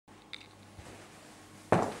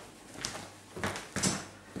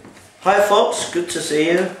Hi folks, good to see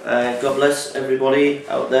you. God bless everybody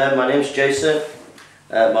out there. My name's Jason.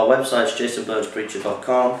 My website's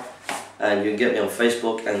jasonburnspreacher.com, and you can get me on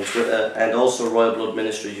Facebook and Twitter, and also Royal Blood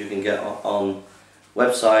Ministries you can get on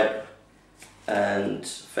website and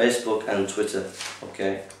Facebook and Twitter.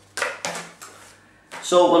 Okay.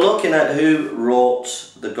 So we're looking at who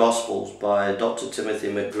wrote the Gospels by Dr. Timothy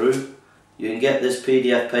McGrew. You can get this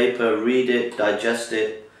PDF paper, read it, digest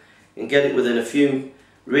it, and get it within a few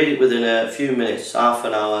minutes, half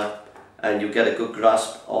an hour, and you'll get a good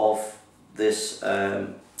grasp of this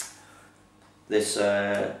article.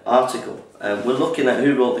 We're looking at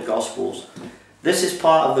who wrote the Gospels. This is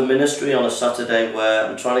part of the ministry on a Saturday where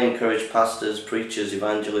I'm trying to encourage pastors, preachers,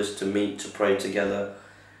 evangelists to meet to pray together.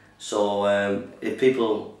 So if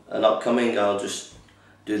people are not coming, I'll just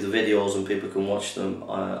do the videos and people can watch them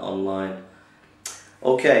online.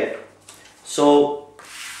 Okay, so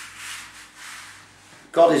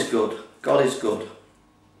God is good. God is good.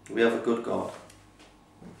 We have a good God.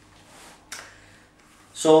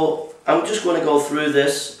 So I'm just going to go through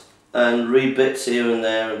this and read bits here and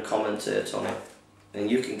there and commentate on it.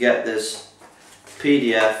 And you can get this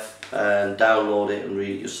PDF and download it and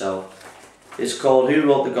read it yourself. It's called Who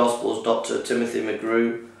Wrote the Gospels, Dr. Timothy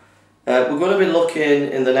McGrew. We're going to be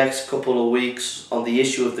looking in the next couple of weeks on the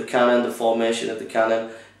issue of the canon, the formation of the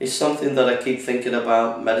canon. It's something that I keep thinking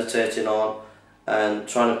about, meditating on, and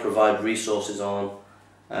trying to provide resources on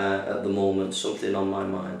at the moment, something on my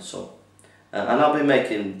mind. So, and I'll be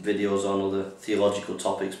making videos on other theological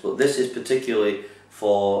topics, but this is particularly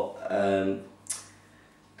for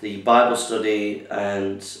the Bible study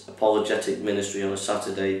and apologetic ministry on a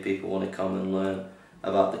Saturday. People want to come and learn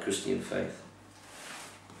about the Christian faith.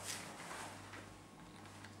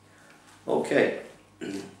 Okay.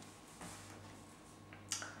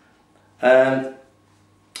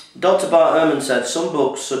 Dr. Bart Ehrman said some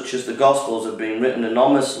books, such as the Gospels, have been written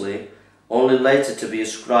anonymously, only later to be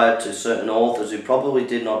ascribed to certain authors who probably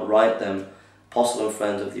did not write them. Apostle and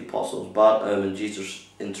friend of the apostles, Bart Ehrman, Jesus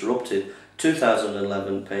Interrupted,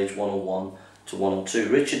 2011, page 101 to 102.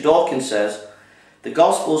 Richard Dawkins says, the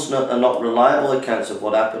Gospels are not reliable accounts of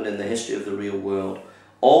what happened in the history of the real world.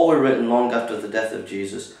 All were written long after the death of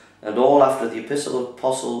Jesus, and all after the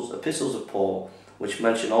epistles of Paul, which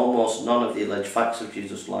mention almost none of the alleged facts of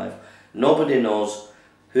Jesus' life. Nobody knows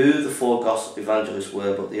who the four gospel evangelists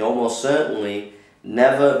were, but they almost certainly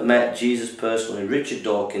never met Jesus personally. Richard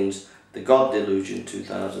Dawkins, The God Delusion,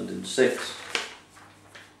 2006.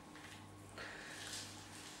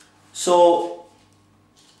 So,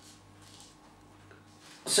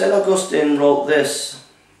 St. Augustine wrote this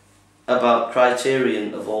about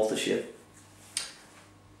criterion of authorship.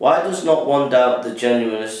 Why does not one doubt the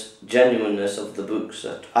genuineness of the books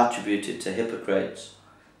attributed to Hippocrates?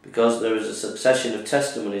 Because there is a succession of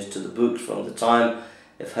testimonies to the books from the time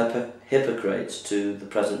of Hippocrates to the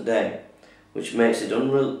present day, which makes it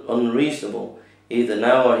unreasonable, either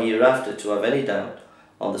now or hereafter, to have any doubt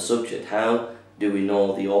on the subject. How do we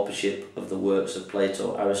know the authorship of the works of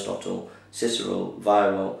Plato, Aristotle, Cicero,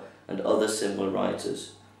 Varro, and other similar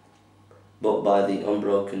writers, but by the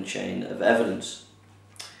unbroken chain of evidence?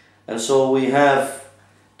 And so we have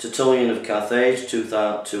Tertullian of Carthage,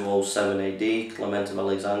 207 AD, Clement of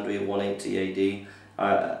Alexandria, 180 AD,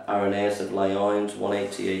 Irenaeus of Lyons,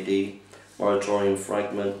 180 AD, Moratorium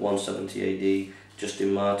Fragment, 170 AD,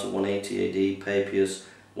 Justin Martyr, 180 AD, Papias,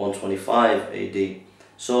 125 AD.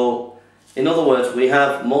 So, in other words, we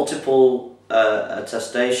have multiple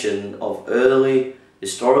attestation of early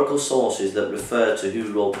historical sources that refer to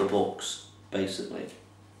who wrote the books, basically.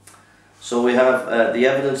 So we have the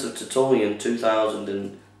evidence of Tertullian,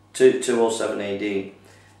 207 AD.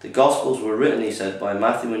 The Gospels were written, he said, by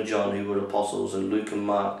Matthew and John, who were apostles, and Luke and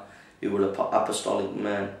Mark, who were apostolic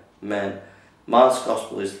men. Mark's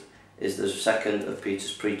Gospel is the second of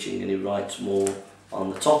Peter's preaching, and he writes more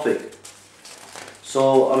on the topic.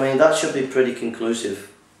 So, I mean, that should be pretty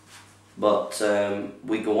conclusive. But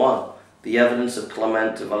we go on. The evidence of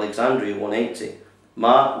Clement of Alexandria, 180.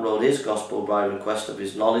 Mark wrote his Gospel by request of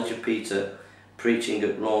his knowledge of Peter preaching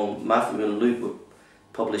at Rome. Matthew and Luke were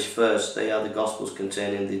published first. They are the Gospels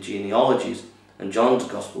containing the genealogies, and John's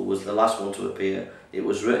Gospel was the last one to appear. It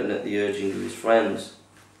was written at the urging of his friends.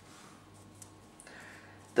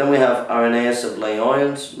 Then we have Irenaeus of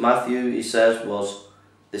Lyons. Matthew, he says,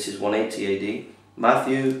 this is 180 AD.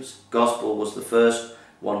 Matthew's Gospel was the first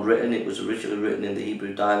one written. It was originally written in the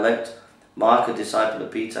Hebrew dialect. Mark, a disciple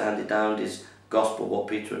of Peter, handed down his Gospel what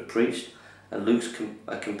Peter had preached, and Luke's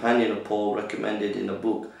a companion of Paul, recommended in a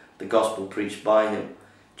book the Gospel preached by him.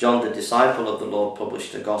 John, the disciple of the Lord,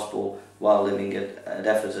 published a Gospel while living at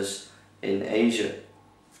Ephesus in Asia.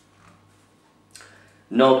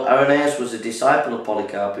 Note, Irenaeus was a disciple of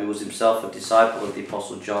Polycarp, who was himself a disciple of the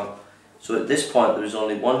Apostle John. So at this point there is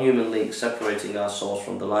only one human link separating our source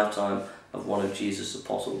from the lifetime of one of Jesus'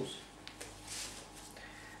 apostles.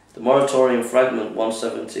 The Moratorium Fragment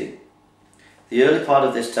 170. The early part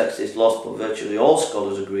of this text is lost, but virtually all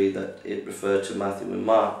scholars agree that it referred to Matthew and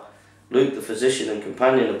Mark. Luke, the physician and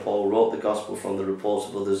companion of Paul, wrote the Gospel from the reports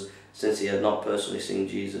of others, since he had not personally seen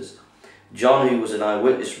Jesus. John, who was an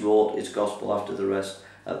eyewitness, wrote his Gospel after the rest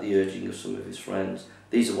at the urging of some of his friends.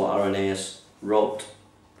 These are what Irenaeus wrote.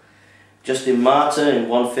 Justin Martyr in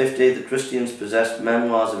 150, the Christians possessed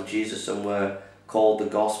memoirs of Jesus and were called the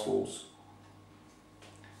Gospels.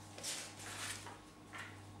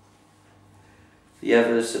 The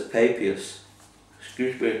evidence of Papias.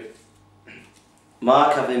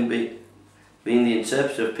 Mark, having been the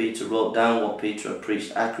interpreter of Peter, wrote down what Peter had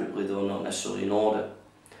preached accurately, though not necessarily in order.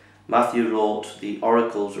 Matthew wrote the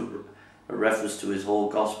oracles, a reference to his whole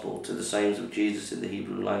gospel, to the sayings of Jesus in the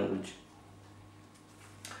Hebrew language.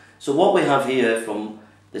 So what we have here from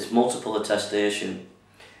this multiple attestation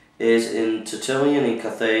is in Tertullian in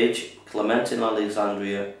Carthage, Clement in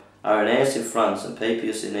Alexandria, Irenaeus in France, and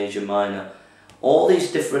Papias in Asia Minor. All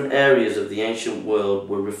these different areas of the ancient world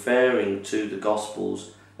were referring to the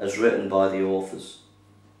Gospels as written by the authors,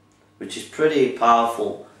 which is pretty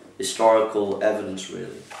powerful historical evidence,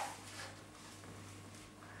 really.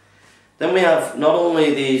 Then we have not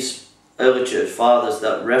only these early church fathers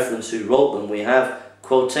that reference who wrote them, we have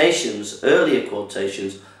quotations, earlier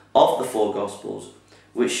quotations of the four Gospels,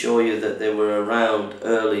 which show you that they were around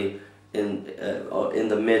early in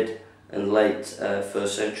the mid and late 1st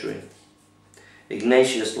century.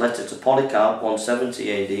 Ignatius' letter to Polycarp,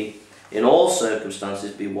 170 AD, in all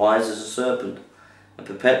circumstances be wise as a serpent, and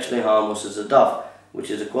perpetually harmless as a dove,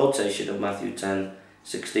 which is a quotation of Matthew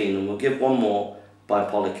 10:16. And we'll give one more by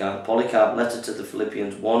Polycarp. Polycarp, letter to the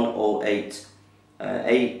Philippians, 108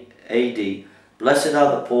 AD. Blessed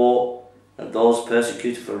are the poor and those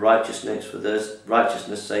persecuted for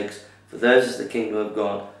righteousness' sakes, for theirs is the kingdom of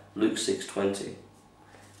God. Luke 6:20.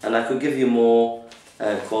 And I could give you more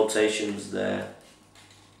quotations there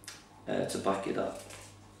to back it up.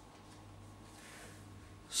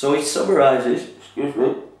 So he summarizes,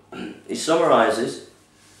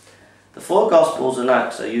 the four Gospels and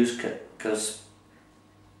Acts are used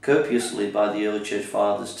copiously by the early church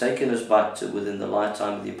fathers, taking us back to within the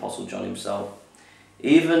lifetime of the Apostle John himself.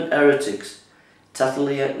 Even heretics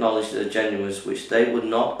tacitly acknowledge their genuineness, which they would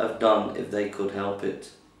not have done if they could help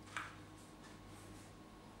it.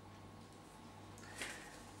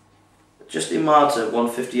 Justin Martyr,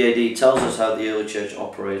 150 AD, tells us how the early church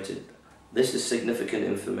operated. This is significant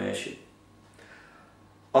information.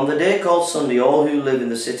 On the day called Sunday, all who live in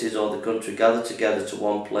the cities or the country gather together to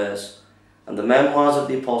one place, and the memoirs of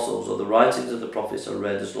the apostles or the writings of the prophets are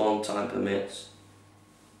read as long time permits.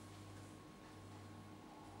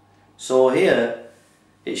 So here,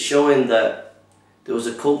 it's showing that there was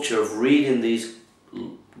a culture of reading these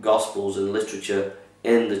Gospels and literature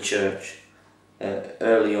in the church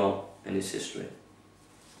early on in its history.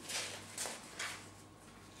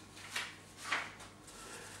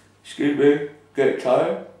 Excuse me, get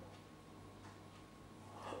tired?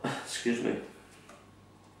 Excuse me.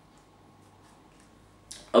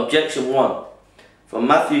 Objection 1. From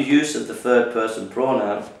Matthew's use of the third person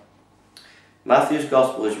pronoun, Matthew's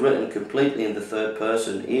Gospel is written completely in the third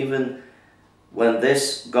person, even when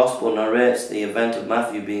this Gospel narrates the event of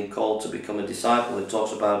Matthew being called to become a disciple. It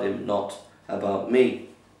talks about him, not about me.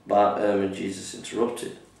 Bart Ehrman, Jesus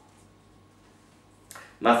interrupted.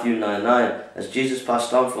 Matthew 9:9. As Jesus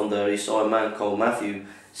passed on from there, he saw a man called Matthew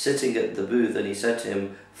sitting at the booth, and he said to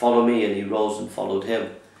him, "Follow me," and he rose and followed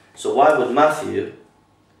him. So why would Matthew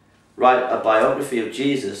write a biography of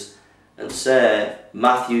Jesus and say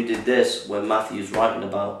Matthew did this when Matthew's writing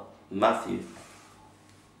about Matthew?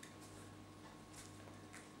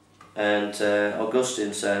 And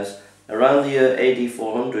Augustine says, around the year AD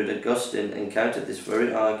 400, Augustine encountered this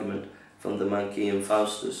very argument from the Manichaean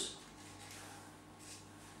Faustus.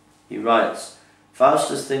 He writes,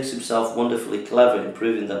 Faustus thinks himself wonderfully clever in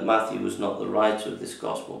proving that Matthew was not the writer of this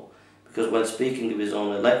Gospel, because when speaking of his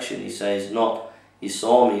own election, he says not, he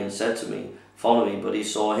saw me and said to me, follow me, but he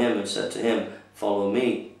saw him and said to him, follow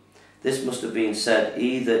me. This must have been said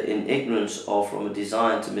either in ignorance or from a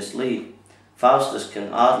design to mislead. Faustus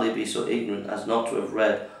can hardly be so ignorant as not to have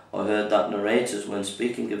read or heard that narrators, when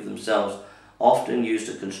speaking of themselves, often used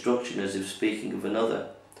a construction as if speaking of another.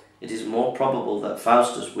 It is more probable that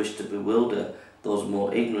Faustus wished to bewilder those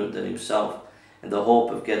more ignorant than himself, in the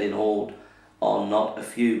hope of getting hold on not a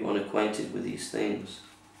few unacquainted with these things.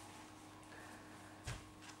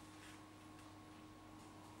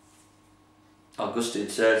 Augustine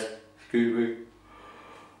says, excuse me,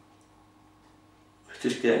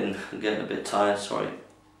 just getting a bit tired, sorry.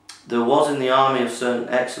 There was in the army of certain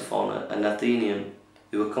Exaphon, an Athenian,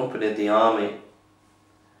 who accompanied the army,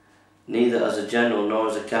 neither as a general, nor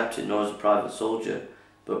as a captain, nor as a private soldier,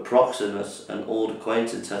 but Proxenus, an old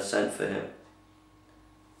acquaintance, had sent for him.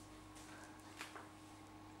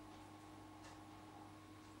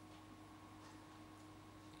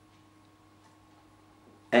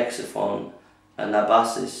 Exaphon and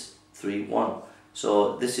Nabasis 3:1.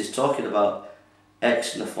 So this is talking about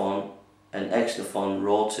Exnaphon, and Exnaphon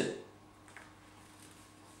wrote it.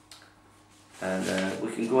 And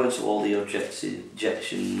we can go into all the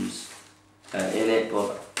objections in it,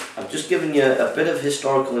 but I've just given you a bit of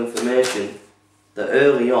historical information that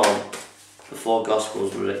early on, before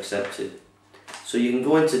Gospels were accepted. So you can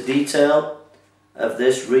go into detail of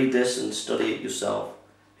this, read this and study it yourself.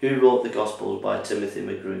 Who Wrote the Gospels by Timothy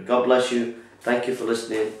McGrew. God bless you. Thank you for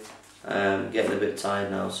listening. Getting a bit tired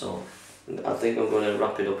now, so I think I'm going to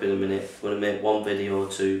wrap it up in a minute. I'm going to make one video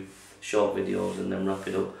or two short videos and then wrap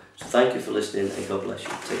it up. So thank you for listening and God bless you.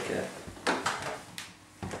 Take care.